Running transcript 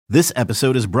This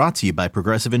episode is brought to you by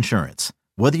Progressive Insurance.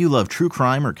 Whether you love true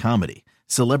crime or comedy,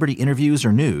 celebrity interviews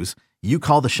or news, you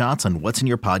call the shots on what's in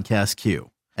your podcast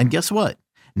queue. And guess what?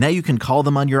 Now you can call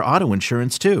them on your auto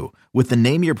insurance too with the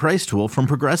Name Your Price tool from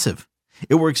Progressive.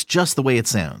 It works just the way it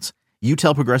sounds. You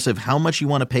tell Progressive how much you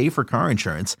want to pay for car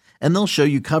insurance, and they'll show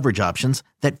you coverage options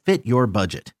that fit your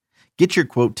budget. Get your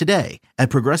quote today at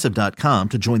Progressive.com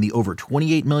to join the over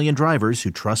 28 million drivers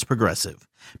who trust Progressive.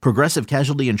 Progressive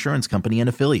Casualty Insurance Company and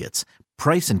Affiliates.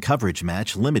 Price and coverage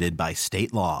match limited by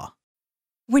state law.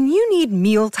 When you need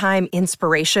mealtime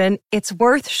inspiration, it's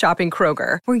worth shopping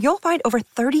Kroger, where you'll find over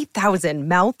 30,000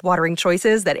 mouth-watering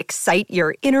choices that excite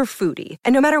your inner foodie.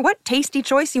 And no matter what tasty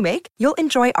choice you make, you'll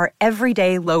enjoy our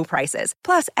everyday low prices,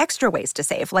 plus extra ways to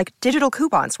save, like digital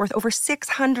coupons worth over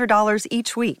 $600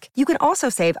 each week. You can also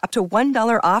save up to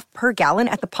 $1 off per gallon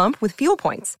at the pump with fuel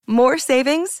points. More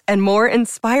savings and more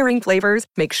inspiring flavors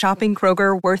make shopping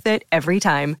Kroger worth it every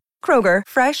time. Kroger,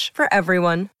 fresh for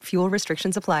everyone. Fuel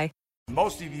restrictions apply.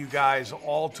 Most of you guys,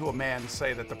 all to a man,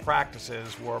 say that the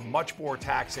practices were much more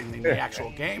taxing than the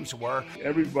actual games were.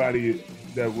 Everybody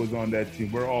that was on that team,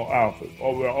 we're all alphas.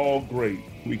 We're all great.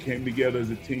 We came together as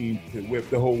a team to whip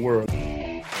the whole world.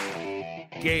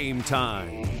 Game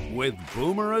Time with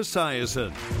Boomer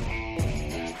Esiason.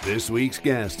 This week's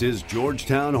guest is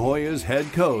Georgetown Hoyas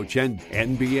head coach and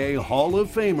NBA Hall of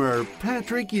Famer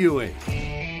Patrick Ewing.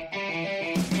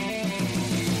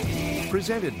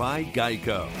 Presented by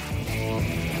Geico.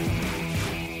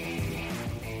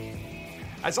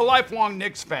 As a lifelong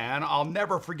Knicks fan, I'll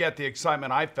never forget the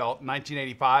excitement I felt in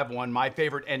 1985 when my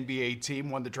favorite NBA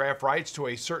team won the draft rights to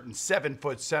a certain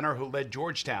 7-foot center who led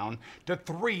Georgetown to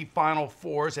 3 Final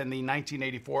Fours and the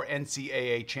 1984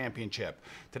 NCAA championship.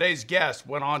 Today's guest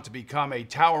went on to become a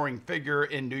towering figure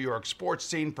in New York sports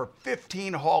scene for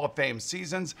 15 Hall of Fame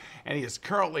seasons, and he is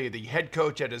currently the head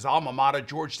coach at his alma mater,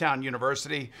 Georgetown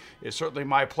University. It's certainly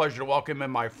my pleasure to welcome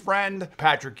in my friend,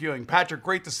 Patrick Ewing. Patrick,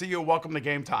 great to see you. Welcome to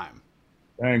Game Time.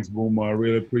 Thanks, Boomer. I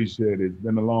really appreciate it. It's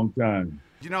been a long time.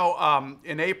 You know,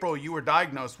 in April, you were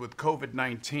diagnosed with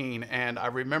COVID-19, and I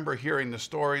remember hearing the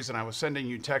stories, and I was sending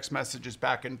you text messages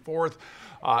back and forth.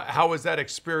 How was that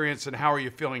experience, and how are you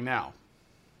feeling now?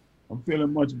 I'm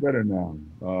feeling much better now.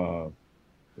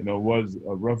 It was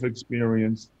a rough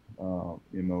experience.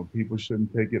 People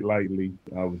shouldn't take it lightly.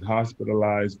 I was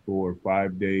hospitalized for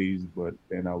 5 days, but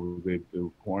then I was able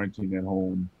to quarantine at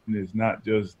home. And it's not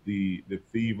just the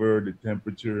fever, the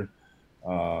temperature,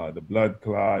 the blood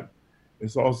clot.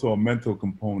 It's also a mental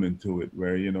component to it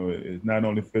where, it's not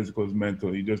only physical, it's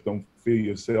mental. You just don't feel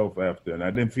yourself after. And I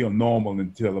didn't feel normal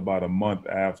until about a month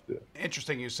after.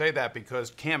 Interesting you say that because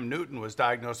Cam Newton was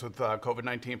diagnosed with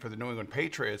COVID-19 for the New England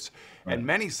Patriots. Right. And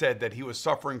many said that he was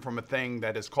suffering from a thing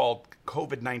that is called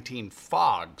COVID-19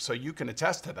 fog. So you can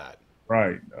attest to that.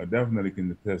 Right. I definitely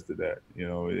can attest to that.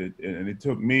 And it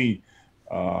took me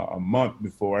a month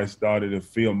before I started to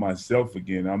feel myself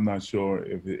again. I'm not sure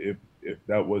if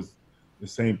that was the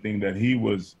same thing that he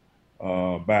was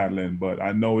battling, but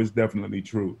I know it's definitely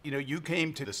true. You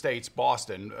came to the States,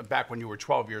 Boston, back when you were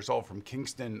 12 years old from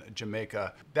Kingston,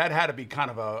 Jamaica. That had to be kind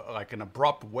of an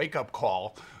abrupt wake-up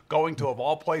call, going to, of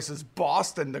all places,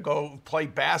 Boston to go play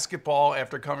basketball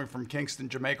after coming from Kingston,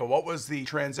 Jamaica. What was the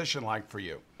transition like for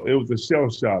you? It was a shell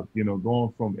shock,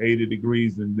 going from 80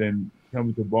 degrees and then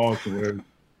coming to Boston where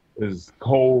it's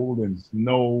cold and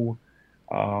snow.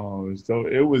 So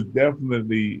it was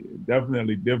definitely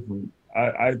different.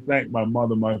 I thank my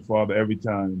mother, my father every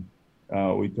time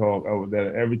we talk.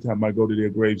 Every time I go to their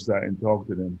gravesite and talk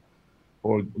to them,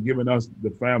 for giving us the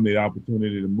family the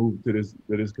opportunity to move to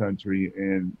this country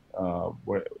and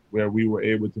where we were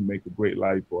able to make a great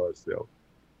life for ourselves.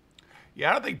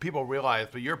 Yeah, I don't think people realize,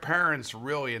 but your parents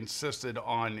really insisted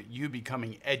on you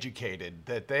becoming educated,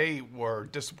 that they were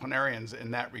disciplinarians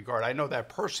in that regard. I know that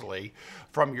personally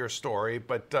from your story,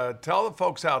 but tell the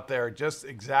folks out there just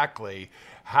exactly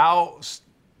how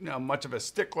much of a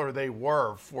stickler they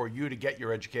were for you to get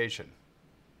your education.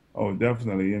 Oh,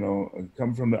 definitely.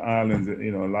 Coming from the islands,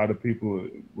 a lot of people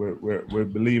were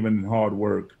believing in hard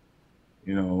work.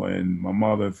 And my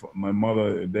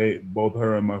mother, they both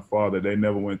her and my father, they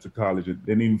never went to college. They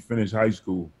didn't even finish high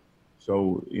school.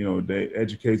 So,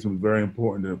 education was very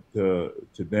important to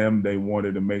them. They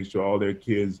wanted to make sure all their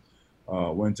kids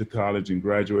went to college and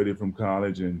graduated from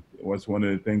college. And what's one of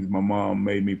the things my mom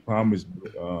made me promise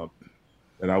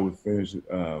that I would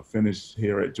finish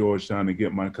here at Georgetown and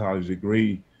get my college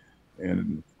degree.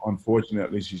 And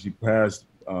unfortunately, she passed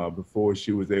before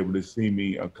she was able to see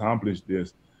me accomplish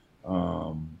this.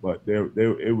 But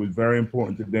it was very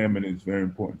important to them, and it's very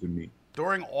important to me.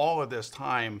 During all of this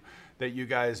time that you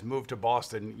guys moved to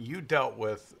Boston, you dealt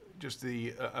with just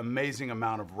the amazing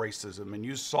amount of racism, and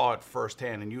you saw it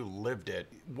firsthand and you lived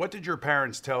it. What did your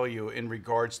parents tell you in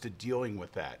regards to dealing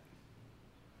with that?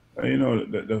 You know,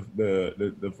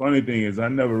 the funny thing is I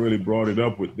never really brought it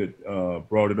up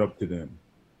to them.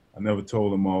 I never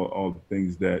told them all the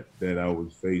things that I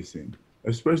was facing,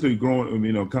 especially growing,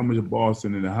 you know, coming to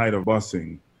Boston in the height of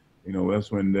busing. You know,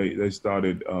 that's when they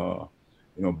started,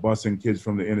 you know, busing kids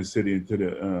from the inner city into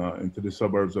the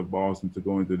suburbs of Boston to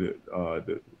go into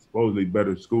the supposedly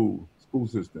better school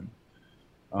system.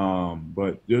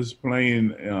 But just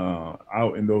playing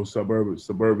out in those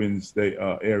suburban state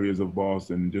areas of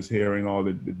Boston, just hearing all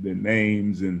the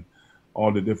names and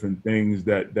all the different things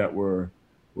that were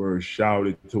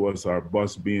shouted to us, our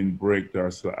bus being bricked,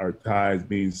 our tires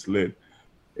being slit.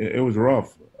 It was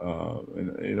rough,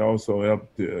 and it also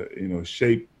helped to, you know,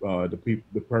 shape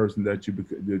the person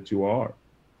that you are.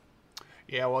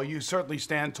 Yeah, well, you certainly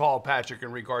stand tall, Patrick,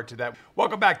 in regard to that.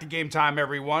 Welcome back to Game Time,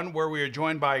 everyone, where we are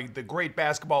joined by the great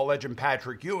basketball legend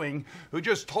Patrick Ewing, who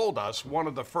just told us one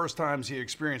of the first times he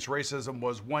experienced racism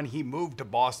was when he moved to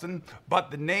Boston. But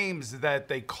the names that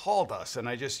they called us, and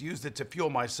I just used it to fuel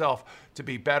myself to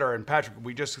be better. And Patrick,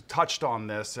 we just touched on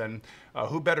this, and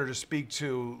who better to speak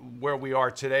to where we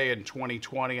are today in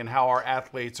 2020 and how our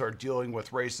athletes are dealing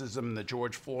with racism and the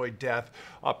George Floyd death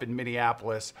up in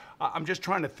Minneapolis. I'm just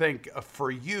trying to think,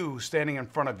 for you standing in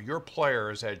front of your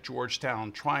players at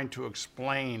Georgetown, trying to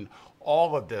explain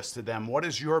all of this to them, what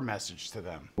is your message to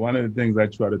them? One of the things I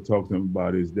try to talk to them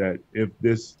about is that if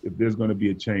there's going to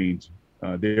be a change,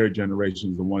 their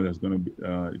generation is the one that's going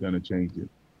to change it.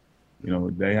 You know,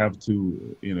 they have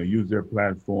to, you know, use their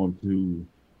platform to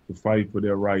fight for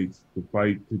their rights, to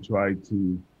fight to try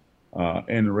to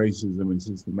end racism and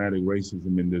systematic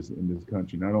racism in this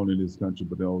country, not only in this country,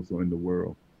 but also in the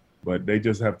world. But they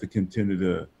just have to continue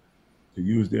to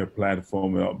use their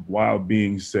platform while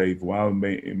being safe, while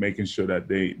making sure that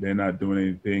they're not doing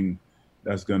anything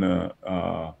that's gonna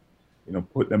you know,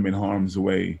 put them in harm's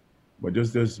way. But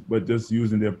just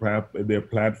using their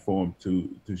platform to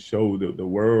show the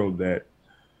world that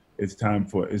it's time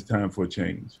for a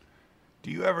change. Do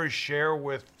you ever share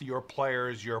with your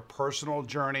players your personal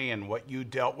journey and what you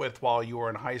dealt with while you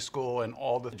were in high school and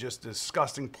all the just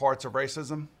disgusting parts of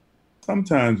racism?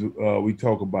 Sometimes we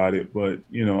talk about it, but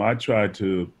you know, I try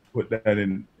to put that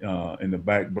in the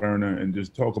back burner and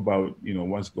just talk about, you know,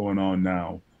 what's going on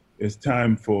now. It's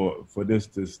time for this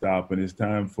to stop, and it's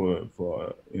time for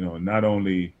you know, not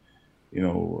only, you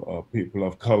know, people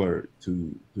of color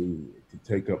to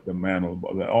take up the mantle,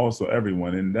 but also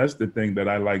everyone. And that's the thing that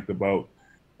I liked about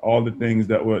all the things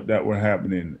that were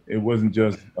happening. It wasn't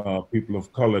just people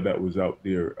of color that was out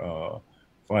there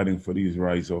fighting for these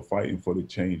rights or fighting for the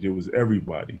change. It was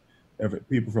everybody.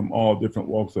 People from all different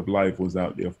walks of life was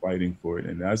out there fighting for it.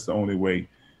 And that's the only way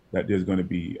that there's going to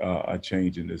be a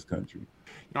change in this country.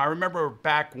 You know, I remember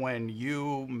back when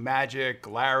you, Magic,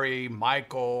 Larry,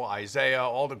 Michael, Isaiah,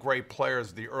 all the great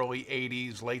players of the early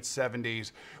 80s, late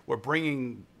 70s were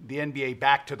bringing the NBA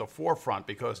back to the forefront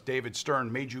because David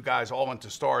Stern made you guys all into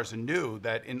stars and knew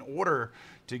that in order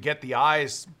to get the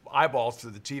eyeballs to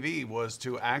the TV was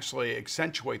to actually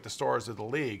accentuate the stars of the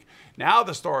league. Now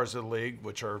the stars of the league,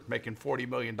 which are making $40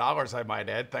 million, I might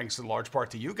add, thanks in large part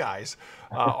to you guys,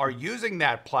 are using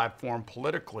that platform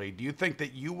politically. Do you think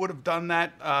that you would have done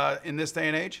that in this day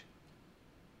and age?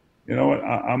 You know what?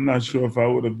 I'm not sure if I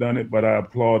would have done it, but I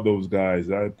applaud those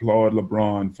guys. I applaud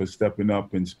LeBron for stepping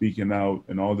up and speaking out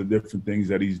and all the different things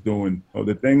that he's doing.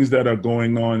 The things that are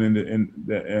going on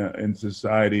in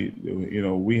society, you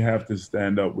know, we have to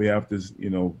stand up. We have to, you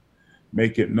know,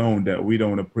 make it known that we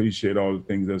don't appreciate all the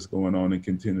things that's going on and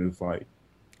continue to fight.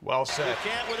 Well said.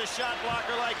 You can't with a shot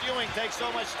blocker like Ewing take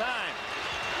so much time.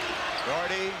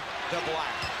 Doherty to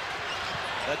Black.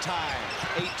 The time,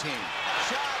 18.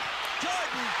 Shot,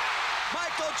 Jordan.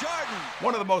 Michael Jordan.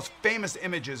 One of the most famous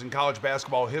images in college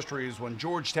basketball history is when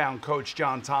Georgetown coach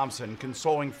John Thompson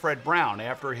consoling Fred Brown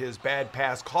after his bad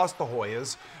pass cost the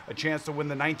Hoyas a chance to win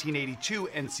the 1982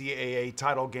 NCAA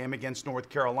title game against North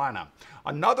Carolina.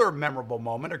 Another memorable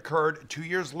moment occurred 2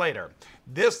 years later.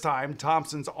 This time,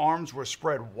 Thompson's arms were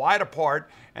spread wide apart,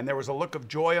 and there was a look of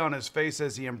joy on his face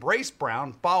as he embraced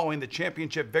Brown following the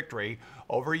championship victory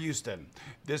over Houston.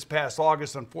 This past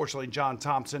August, unfortunately, John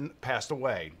Thompson passed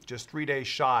away, just 3 days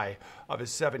shy of his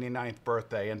 79th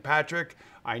birthday. And Patrick,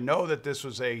 I know that this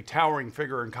was a towering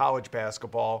figure in college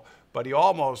basketball, but he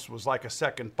almost was like a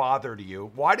second father to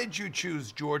you. Why did you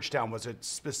choose Georgetown? Was it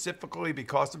specifically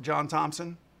because of John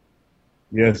Thompson?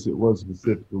 Yes, it was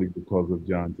specifically because of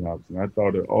John Thompson. I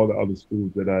thought that all the other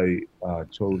schools that I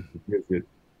chose to visit,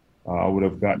 I would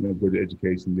have gotten a good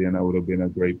education there, and I would have been a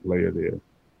great player there.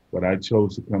 But I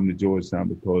chose to come to Georgetown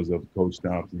because of Coach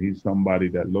Thompson. He's somebody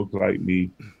that looked like me.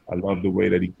 I love the way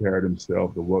that he carried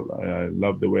himself. I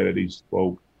love the way that he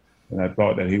spoke. And I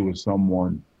thought that he was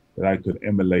someone that I could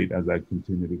emulate as I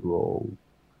continue to grow old.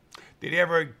 Did he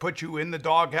ever put you in the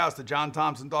doghouse, the John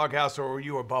Thompson doghouse, or were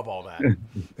you above all that?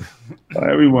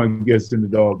 Everyone gets in the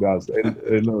doghouse.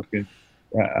 Look,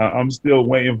 I'm still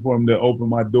waiting for him to open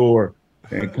my door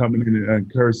and coming in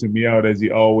and cursing me out as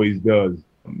he always does.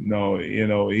 No,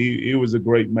 he was a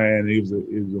great man. He was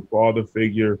a father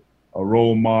figure, a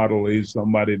role model. He's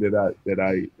somebody that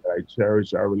I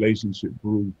cherish. Our relationship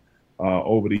grew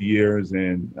over the years,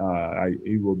 and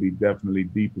he will be definitely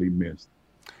deeply missed.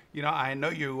 I know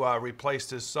you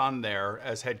replaced his son there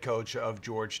as head coach of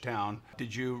Georgetown.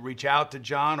 Did you reach out to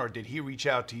John, or did he reach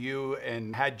out to you?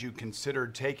 And had you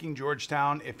considered taking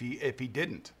Georgetown if he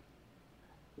didn't?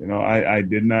 I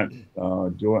did not. I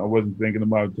wasn't thinking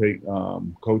about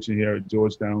coaching here at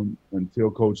Georgetown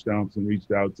until Coach Thompson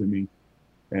reached out to me,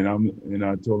 and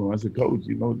I told him, I said, Coach,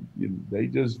 they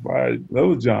just fired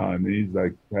Little John, and he's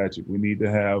like, Patrick, we need to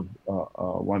have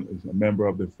a member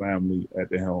of the family at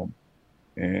the helm,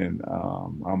 and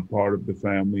I'm part of the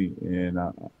family, and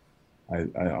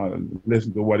I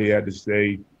listened to what he had to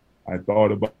say. I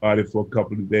thought about it for a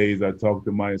couple of days. I talked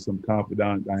to some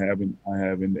confidant I have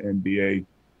in the NBA.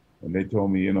 And they told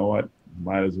me, you know what,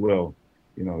 might as well.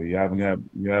 You have not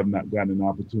gotten an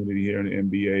opportunity here in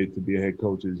the NBA to be a head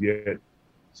coach as yet.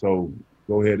 So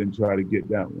go ahead and try to get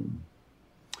that one.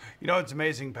 It's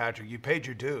amazing, Patrick. You paid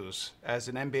your dues as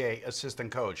an NBA assistant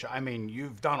coach. I mean,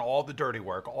 you've done all the dirty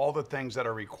work, all the things that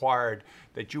are required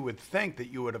that you would think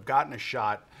that you would have gotten a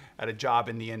shot at a job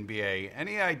in the NBA.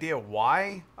 Any idea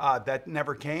why that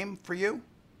never came for you?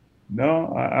 No,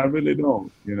 I really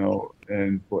don't,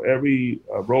 and for every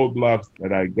roadblocks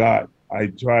that I got, I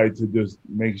tried to just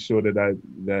make sure that I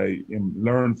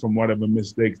learn from whatever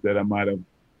mistakes that I might have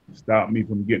stopped me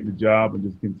from getting the job, and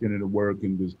just continue to work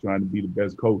and just trying to be the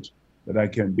best coach that I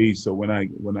can be. So when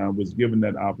I was given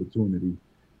that opportunity,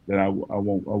 that I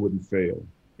wouldn't fail.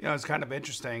 It's kind of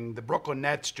interesting. The Brooklyn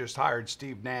Nets just hired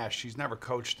Steve Nash. He's never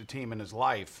coached a team in his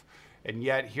life. And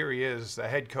yet here he is, the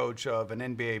head coach of an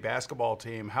NBA basketball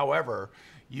team. However,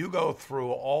 you go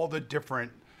through all the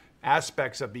different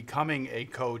aspects of becoming a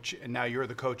coach, and now you're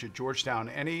the coach at Georgetown.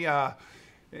 Any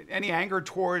anger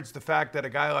towards the fact that a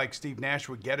guy like Steve Nash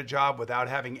would get a job without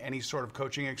having any sort of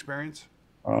coaching experience?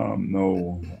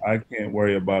 No, I can't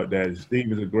worry about that.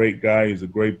 Steve is a great guy. He's a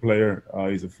great player.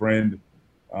 He's a friend.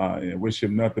 I wish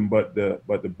him nothing but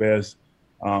the best.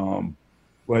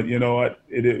 But you know what?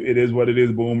 It is what it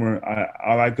is, Boomer.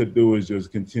 All I could do is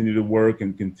just continue to work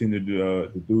and continue to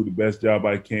do the best job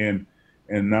I can.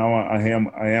 And now I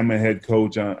am a head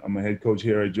coach. I'm a head coach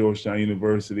here at Georgetown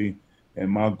University, and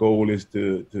my goal is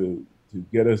to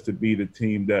get us to be the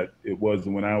team that it was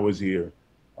when I was here.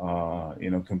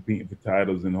 Competing for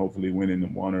titles and hopefully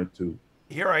winning one or two.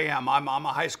 Here I am. I'm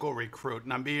a high school recruit,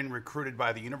 and I'm being recruited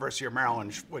by the University of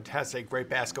Maryland, which has a great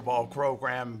basketball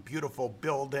program, beautiful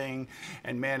building,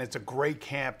 and man, it's a great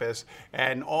campus.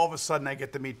 And all of a sudden, I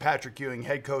get to meet Patrick Ewing,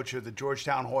 head coach of the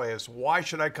Georgetown Hoyas. Why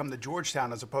should I come to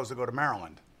Georgetown as opposed to go to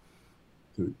Maryland?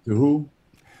 To who?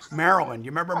 Maryland.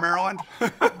 You remember Maryland?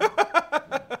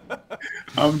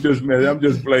 I'm just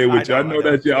playing with you. I know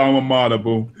that's your alma mater,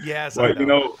 boo. Yes, but I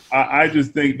know. I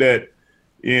just think that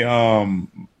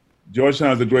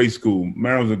Georgetown's a great school.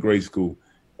 Maryland's a great school.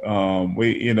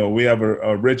 We have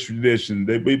a rich tradition.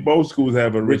 Both schools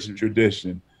have a rich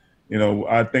tradition.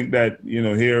 I think that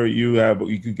here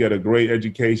you could get a great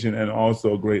education and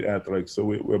also great athletics. So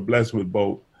we're blessed with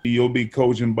both. You'll be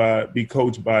coached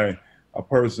by a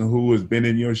person who has been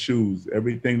in your shoes.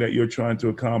 Everything that you're trying to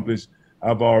accomplish,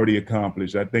 I've already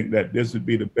accomplished. I think that this would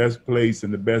be the best place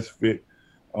and the best fit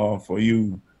for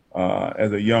you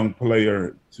as a young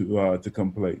player to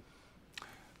come play.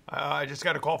 I just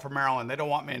got a call from Maryland. They don't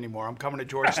want me anymore. I'm coming to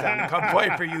Georgetown to come play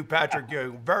for you, Patrick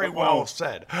Ewing. Very well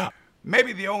said.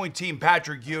 Maybe the only team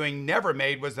Patrick Ewing never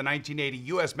made was the 1980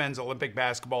 U.S. men's Olympic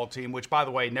basketball team, which, by the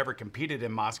way, never competed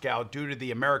in Moscow due to the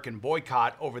American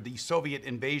boycott over the Soviet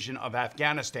invasion of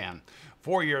Afghanistan.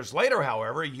 4 years later,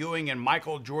 however, Ewing and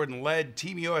Michael Jordan led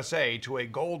Team USA to a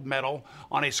gold medal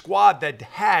on a squad that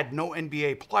had no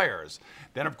NBA players.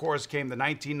 Then, of course, came the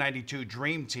 1992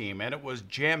 Dream Team, and it was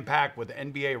jam-packed with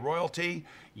NBA royalty.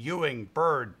 Ewing,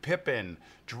 Bird, Pippen,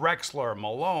 Drexler,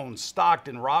 Malone,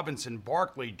 Stockton, Robinson,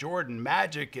 Barkley, Jordan,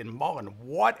 Magic, and Mullen.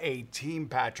 What a team,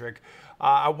 Patrick.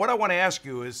 What I want to ask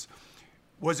you is,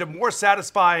 was it more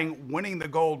satisfying winning the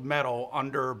gold medal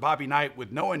under Bobby Knight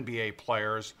with no NBA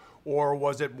players, or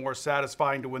was it more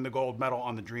satisfying to win the gold medal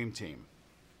on the Dream Team?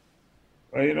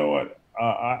 Well, you know what?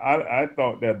 I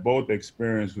thought that both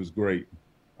experience was great.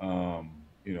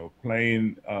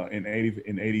 Playing in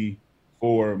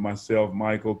 '84, myself,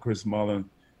 Michael, Chris Mullin,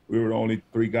 we were the only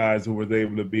three guys who was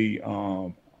able to be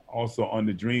also on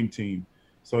the Dream Team.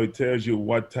 So it tells you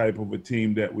what type of a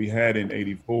team that we had in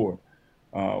 '84.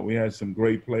 We had some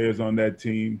great players on that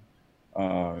team.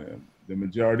 The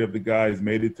majority of the guys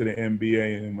made it to the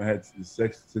NBA and had a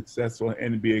successful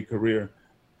NBA career.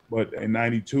 But in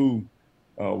 '92,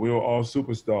 we were all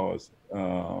superstars.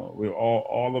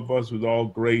 All of us was all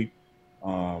great,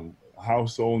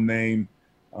 household name,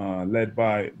 led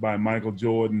by Michael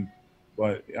Jordan.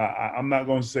 But I'm not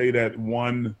going to say that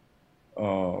one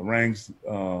ranks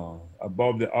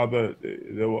above the other.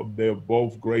 They're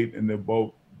both great, and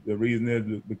the reason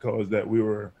is because that we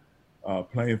were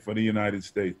playing for the United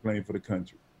States, playing for the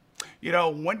country.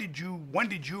 When did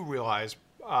you realize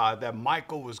that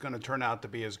Michael was going to turn out to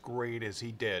be as great as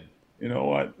he did? You know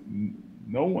what?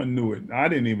 No one knew it. I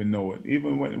didn't even know it.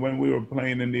 Even when we were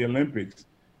playing in the Olympics,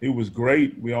 he was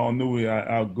great. We all knew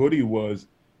how good he was,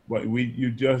 but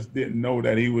you just didn't know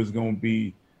that he was going to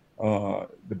be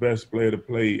the best player to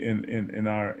play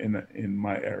in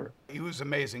my era. He was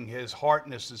amazing. His heart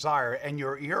and his desire, and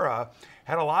your era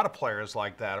had a lot of players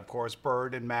like that. Of course,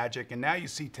 Bird and Magic, and now you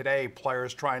see today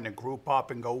players trying to group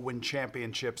up and go win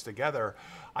championships together.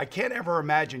 I can't ever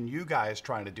imagine you guys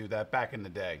trying to do that back in the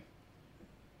day.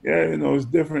 Yeah, it's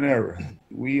different era.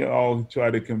 We all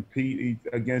try to compete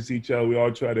against each other. We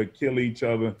all try to kill each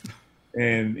other.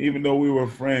 And even though we were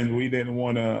friends, we didn't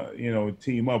want to,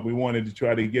 team up. We wanted to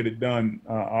try to get it done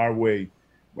our way.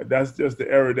 But that's just the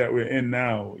era that we're in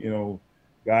now.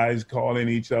 Guys calling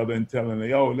each other and telling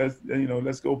them, "Oh,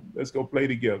 let's go play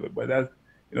together." But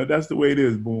that's the way it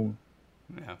is, Boone.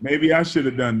 Yeah. Maybe I should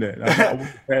have done that.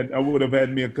 I would have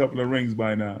had me a couple of rings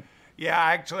by now. Yeah,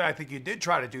 actually, I think you did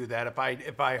try to do that.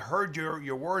 If I heard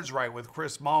your words right with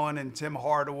Chris Mullin and Tim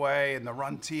Hardaway and the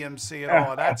Run TMC and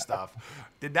all of that stuff,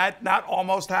 did that not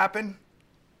almost happen?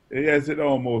 Yes, it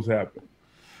almost happened.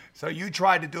 So you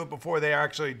tried to do it before they're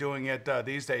actually doing it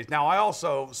these days. Now, I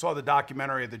also saw the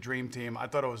documentary of the Dream Team. I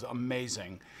thought it was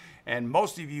amazing. And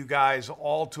most of you guys,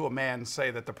 all to a man,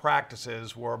 say that the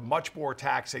practices were much more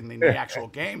taxing than the actual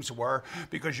games were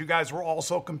because you guys were all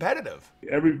so competitive.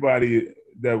 Everybody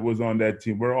that was on that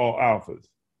team, we're all alphas,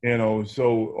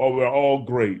 so we're all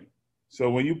great. So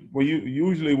when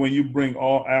you bring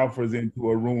all alphas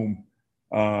into a room,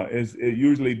 it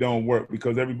usually don't work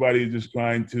because everybody is just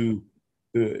trying to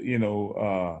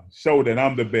show that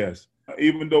I'm the best.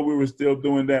 Even though we were still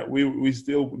doing that, we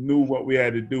still knew what we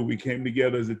had to do. We came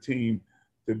together as a team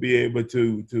to be able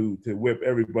to whip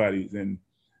everybody's and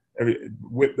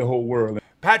whip the whole world.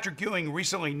 Patrick Ewing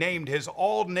recently named his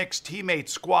all-Knicks teammate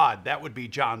squad. That would be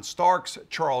John Starks,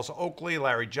 Charles Oakley,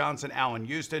 Larry Johnson, Allen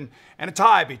Houston, and a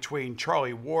tie between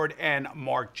Charlie Ward and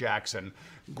Mark Jackson.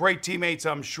 Great teammates,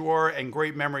 I'm sure, and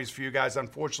great memories for you guys.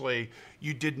 Unfortunately,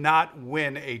 you did not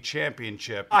win a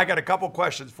championship. I got a couple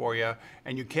questions for you,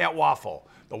 and you can't waffle.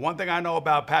 The one thing I know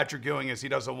about Patrick Ewing is he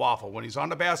doesn't waffle. When he's on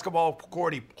the basketball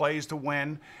court, he plays to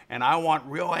win, and I want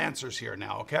real answers here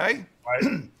now, okay?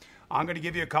 Right. I'm going to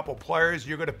give you a couple players.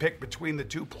 You're going to pick between the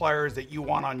two players that you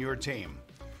want on your team.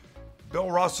 Bill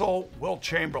Russell, Wilt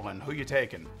Chamberlain. Who you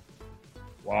taking?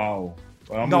 Wow.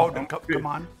 Well, come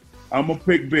on. I'm going to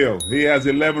pick Bill. He has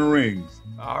 11 rings.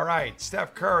 All right.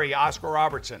 Steph Curry, Oscar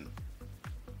Robertson.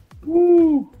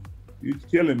 Woo. You're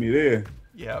killing me there.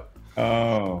 Yep.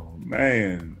 Oh,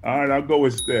 man. All right, I'll go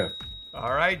with Steph.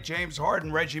 All right. James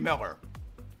Harden, Reggie Miller.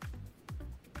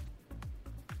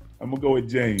 I'm going to go with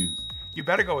James. You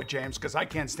better go with James because I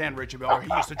can't stand Reggie Miller. He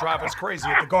used to drive us crazy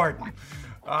at the Garden.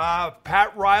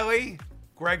 Pat Riley,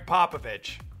 Greg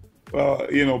Popovich.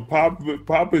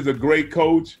 Pop is a great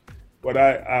coach, but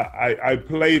I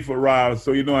play for Riles,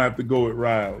 so you don't have to go with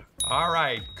Riles. All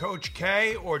right. Coach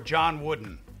K or John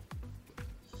Wooden?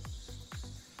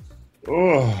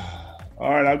 Oh,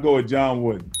 all right. I'll go with John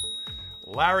Wooden.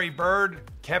 Larry Bird,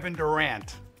 Kevin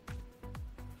Durant.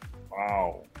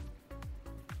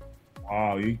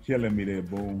 Wow, you killing me there,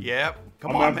 Boone. Yep.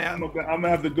 Come on, man. I'm going to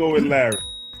have to go with Larry.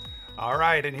 All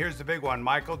right, and here's the big one.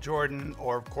 Michael Jordan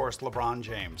or, of course, LeBron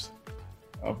James?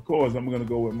 Of course, I'm going to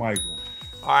go with Michael.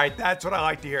 All right, that's what I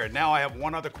like to hear. Now I have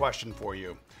one other question for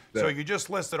you. So you just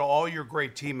listed all your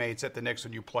great teammates at the Knicks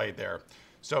when you played there.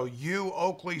 So you,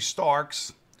 Oakley,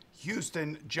 Starks,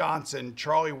 Houston, Johnson,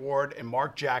 Charlie Ward, and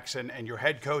Mark Jackson, and your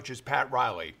head coach is Pat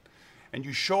Riley. And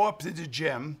you show up to the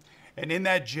gym, and in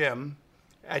that gym,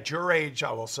 at your age,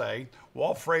 I will say,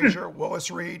 Walt Frazier, Willis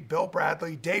Reed, Bill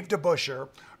Bradley, Dave DeBusschere,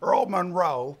 Earl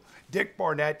Monroe, Dick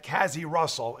Barnett, Cazzie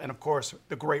Russell, and of course,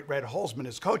 the great Red Holzman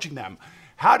is coaching them.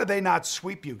 How did they not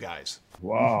sweep you guys?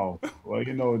 Wow. Well,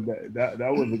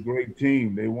 that was a great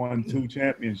team. They won 2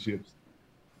 championships.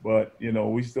 But,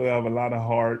 we still have a lot of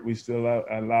heart. We still have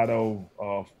a lot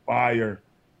of fire.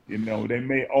 They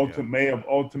may have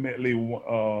ultimately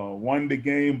won the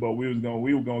game, but we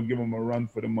were gonna give them a run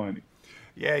for the money.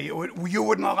 Yeah, you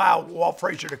wouldn't allow Walt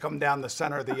Frazier to come down the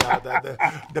center of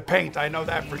the paint. I know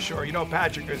that for sure.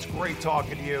 Patrick, it's great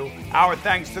talking to you. Our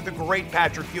thanks to the great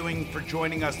Patrick Ewing for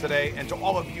joining us today, and to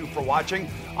all of you for watching.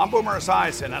 I'm Boomer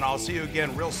Esiason, and I'll see you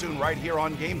again real soon right here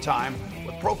on Game Time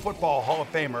with Pro Football Hall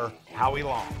of Famer Howie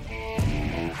Long.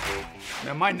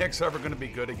 Now, my Knicks ever going to be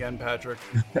good again, Patrick?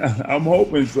 I'm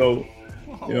hoping so.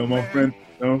 My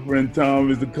friend Tom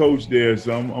is the coach there,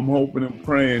 so I'm hoping and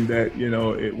praying that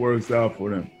it works out for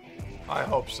them. I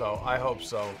hope so,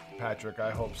 Patrick.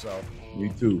 I hope so. Me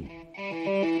too.